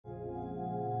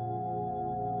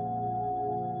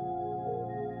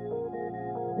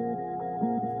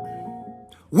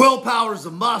Willpower is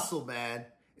a muscle, man.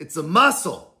 It's a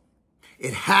muscle.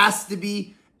 It has to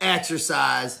be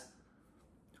exercised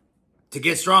to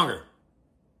get stronger.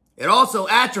 It also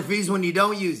atrophies when you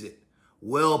don't use it.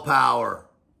 Willpower.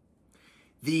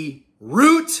 The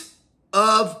root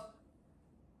of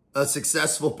a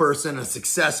successful person, a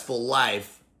successful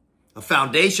life, a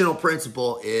foundational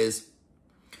principle is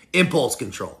impulse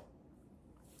control.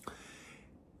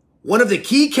 One of the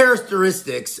key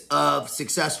characteristics of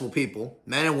successful people,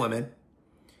 men and women,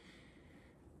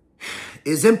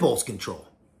 is impulse control.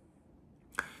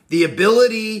 The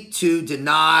ability to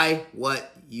deny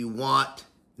what you want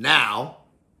now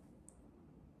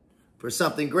for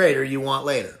something greater you want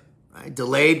later. Right?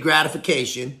 Delayed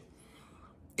gratification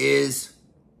is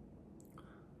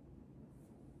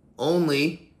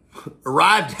only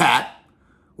arrived at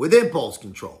with impulse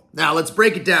control. Now, let's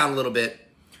break it down a little bit.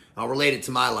 I'll relate it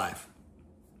to my life.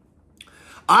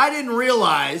 I didn't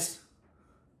realize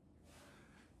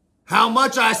how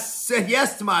much I said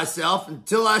yes to myself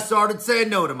until I started saying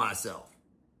no to myself.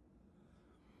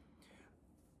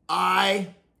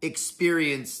 I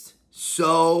experienced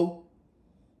so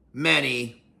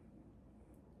many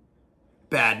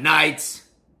bad nights,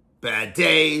 bad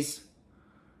days,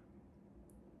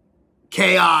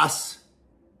 chaos,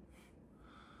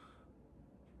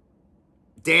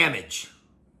 damage,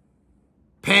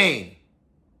 pain,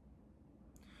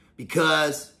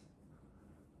 because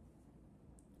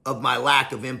of my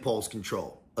lack of impulse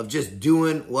control, of just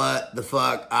doing what the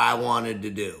fuck I wanted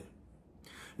to do.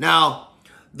 Now,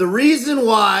 the reason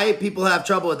why people have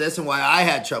trouble with this and why I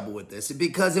had trouble with this is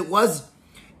because it was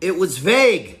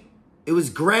vague. It was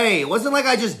gray. It wasn't like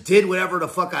I just did whatever the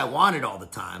fuck I wanted all the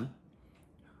time,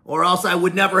 or else I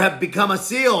would never have become a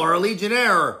SEAL or a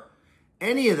Legionnaire or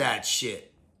any of that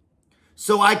shit.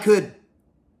 So I could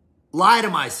lie to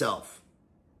myself.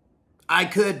 I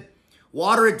could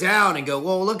water it down and go,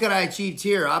 well, look what I achieved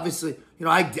here. Obviously,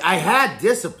 I had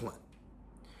discipline.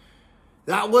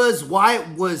 That was why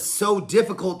it was so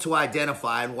difficult to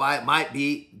identify, and why it might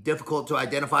be difficult to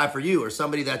identify for you or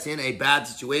somebody that's in a bad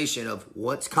situation of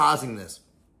what's causing this.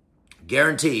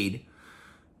 Guaranteed,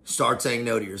 start saying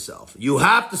no to yourself. You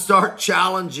have to start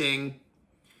challenging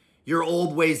your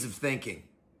old ways of thinking.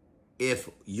 If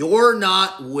you're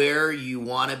not where you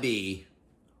want to be,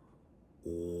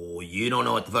 you don't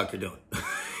know what the fuck you're doing.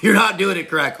 You're not doing it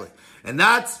correctly. And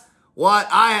that's what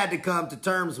I had to come to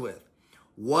terms with.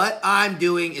 What I'm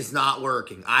doing is not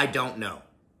working. I don't know.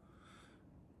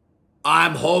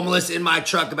 I'm homeless in my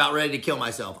truck about ready to kill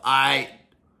myself. I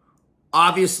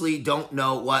obviously don't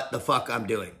know what the fuck I'm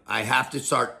doing. I have to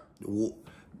start the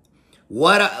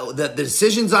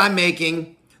decisions I'm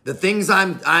making, the things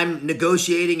I'm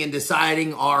negotiating and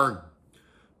deciding are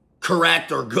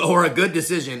correct or a good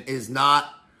decision is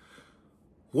not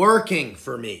working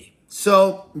for me.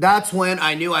 So that's when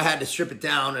I knew I had to strip it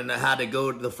down, and I had to go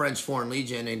to the French Foreign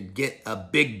Legion and get a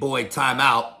big boy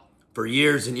timeout for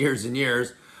years and years and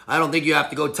years. I don't think you have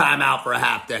to go timeout for a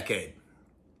half decade.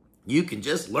 You can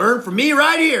just learn from me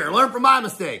right here. Learn from my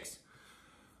mistakes.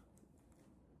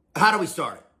 How do we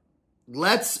start it?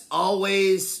 Let's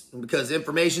always, because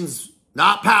information's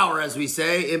not power, as we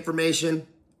say, information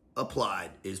applied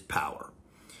is power.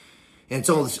 And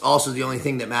it's also the only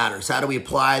thing that matters. How do we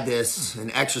apply this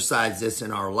and exercise this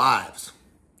in our lives?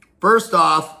 First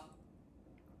off,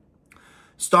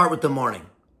 start with the morning.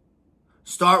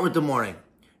 Start with the morning.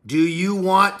 Do you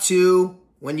want to,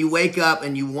 when you wake up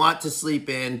and you want to sleep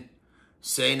in,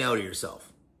 say no to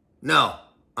yourself? No,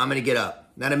 I'm going to get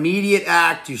up. That immediate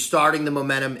act, you're starting the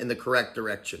momentum in the correct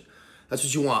direction. That's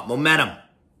what you want, momentum.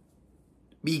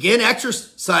 Begin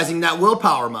exercising that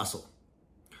willpower muscle.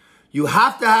 You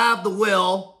have to have the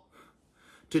will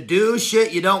to do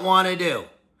shit you don't want to do.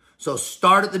 So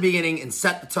start at the beginning and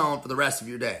set the tone for the rest of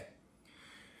your day.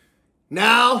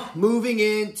 Now, moving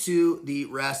into the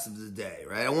rest of the day,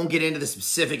 right? I won't get into the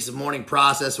specifics of morning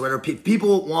process or whatever.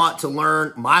 People want to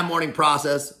learn my morning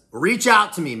process, reach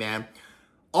out to me, man.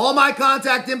 All my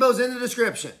contact info's in the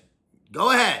description.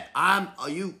 Go ahead.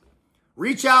 You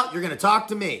reach out, you're going to talk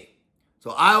to me.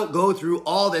 So I'll go through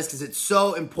all this because it's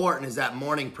so important, is that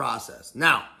morning process.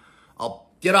 Now,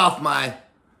 I'll get off my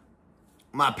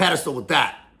pedestal with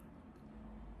that.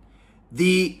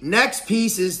 The next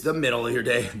piece is the middle of your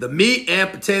day. The meat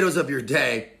and potatoes of your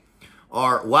day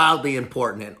are wildly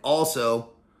important, and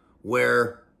also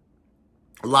where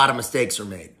a lot of mistakes are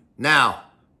made. Now,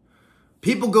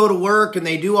 people go to work and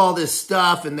they do all this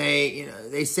stuff and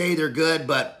they say they're good,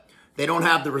 but they don't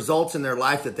have the results in their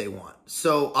life that they want.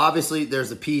 So obviously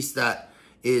there's a piece that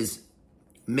is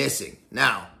missing.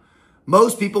 Now,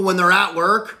 most people when they're at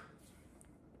work,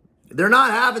 they're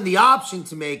not having the option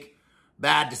to make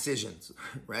bad decisions,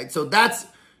 right? So that's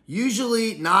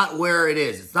usually not where it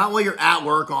is. It's not while you're at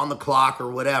work, on the clock,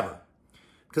 or whatever,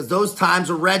 because those times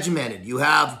are regimented. You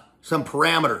have some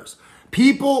parameters.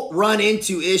 People run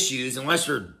into issues unless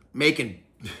you're making,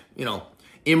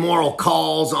 immoral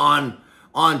calls on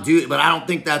duty, but I don't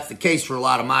think that's the case for a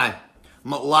lot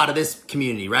of this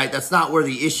community, right? That's not where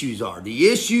the issues are. The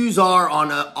issues are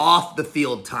on off the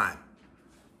field time,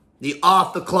 the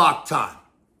off the clock time.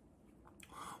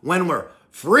 When we're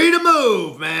free to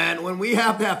move, man, when we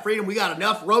have that freedom, we got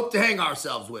enough rope to hang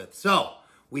ourselves with. So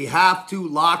we have to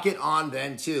lock it on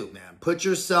then too, man. Put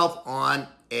yourself on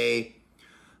a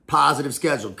positive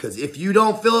schedule, because if you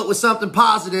don't fill it with something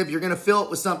positive, you're going to fill it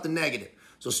with something negative.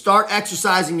 So start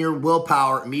exercising your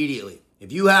willpower immediately.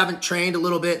 If you haven't trained a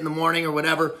little bit in the morning or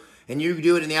whatever, and you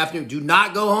do it in the afternoon, do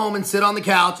not go home and sit on the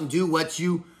couch and do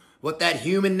what that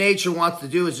human nature wants to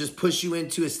do, is just push you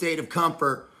into a state of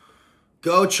comfort.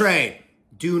 Go train.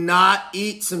 Do not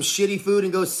eat some shitty food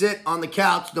and go sit on the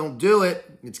couch. Don't do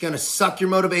it. It's going to suck your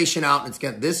motivation out.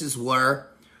 This is where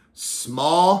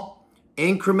small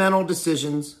incremental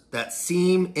decisions that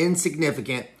seem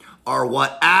insignificant are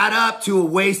what add up to a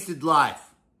wasted life.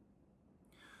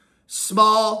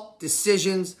 Small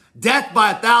decisions, death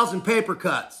by 1,000 paper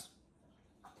cuts.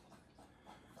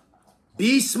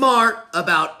 Be smart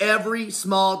about every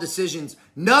small decision.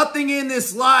 Nothing in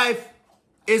this life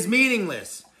is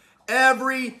meaningless.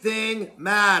 Everything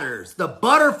matters. The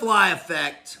butterfly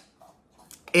effect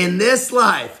in this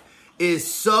life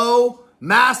is so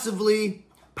massively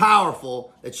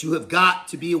powerful that you have got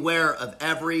to be aware of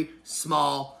every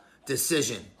small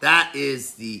decision.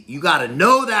 You got to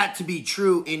know that to be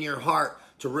true in your heart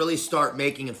to really start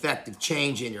making effective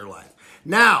change in your life.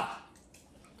 Now,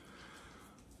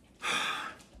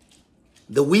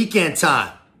 the weekend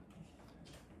time.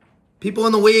 People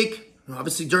in the week,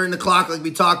 obviously during the clock, like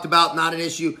we talked about, not an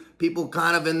issue. People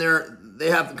kind of they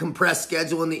have a compressed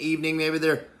schedule in the evening. Maybe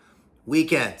they're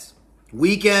weekends.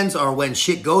 Weekends are when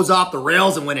shit goes off the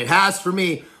rails, and when it has for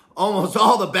me, almost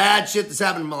all the bad shit that's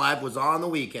happened in my life was on the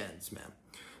weekends, man.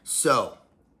 So,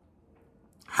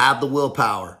 have the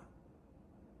willpower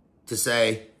to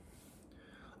say,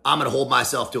 I'm going to hold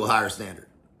myself to a higher standard.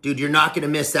 Dude, you're not going to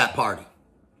miss that party.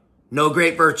 No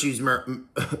great virtues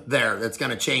there that's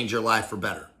going to change your life for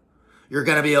better. You're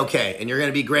going to be okay, and you're going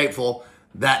to be grateful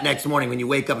that next morning when you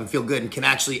wake up and feel good and can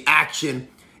actually action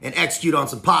and execute on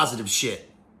some positive shit.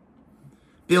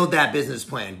 Build that business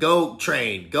plan. Go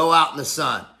train. Go out in the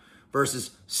sun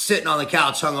versus sitting on the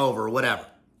couch hungover or whatever.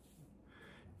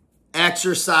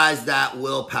 Exercise that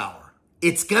willpower.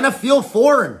 It's going to feel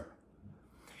foreign.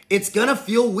 It's going to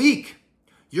feel weak.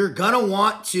 You're going to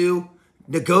want to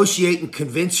negotiate and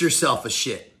convince yourself of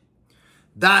shit.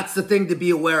 That's the thing to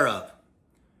be aware of.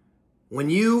 When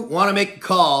you want to make a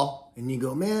call and you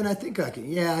go, man, I think I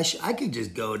can. Yeah, I could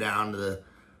just go down to the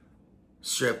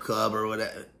strip club or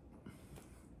whatever.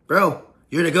 Bro,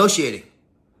 you're negotiating.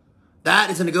 That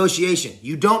is a negotiation.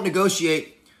 You don't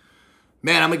negotiate,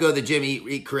 man, I'm going to go to the gym,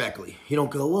 eat correctly. You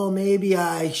don't go, well, maybe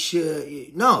I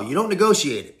should. No, you don't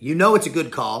negotiate it. You know it's a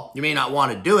good call. You may not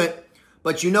want to do it,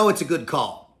 but you know it's a good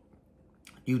call.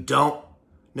 You don't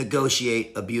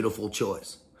negotiate a beautiful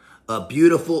choice. A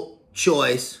beautiful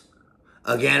choice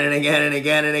again and again and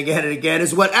again and again and again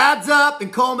is what adds up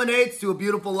and culminates to a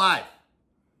beautiful life.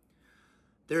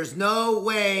 There's no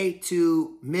way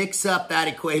to mix up that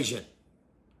equation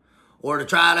or to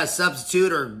try to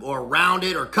substitute or round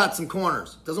it or cut some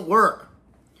corners. It doesn't work.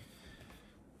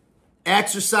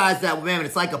 Exercise that, man,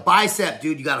 it's like a bicep,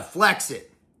 dude. You got to flex it.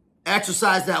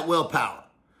 Exercise that willpower.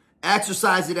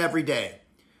 Exercise it every day.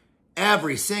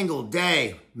 Every single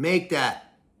day, make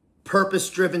that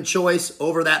purpose-driven choice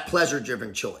over that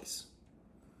pleasure-driven choice.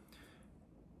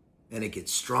 And it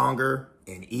gets stronger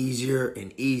and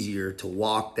easier to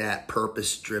walk that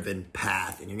purpose-driven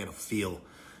path. And you're going to feel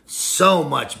so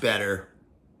much better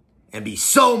and be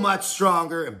so much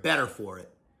stronger and better for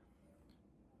it.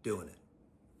 Doing it.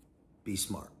 Be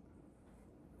smart.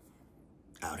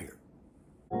 Out here.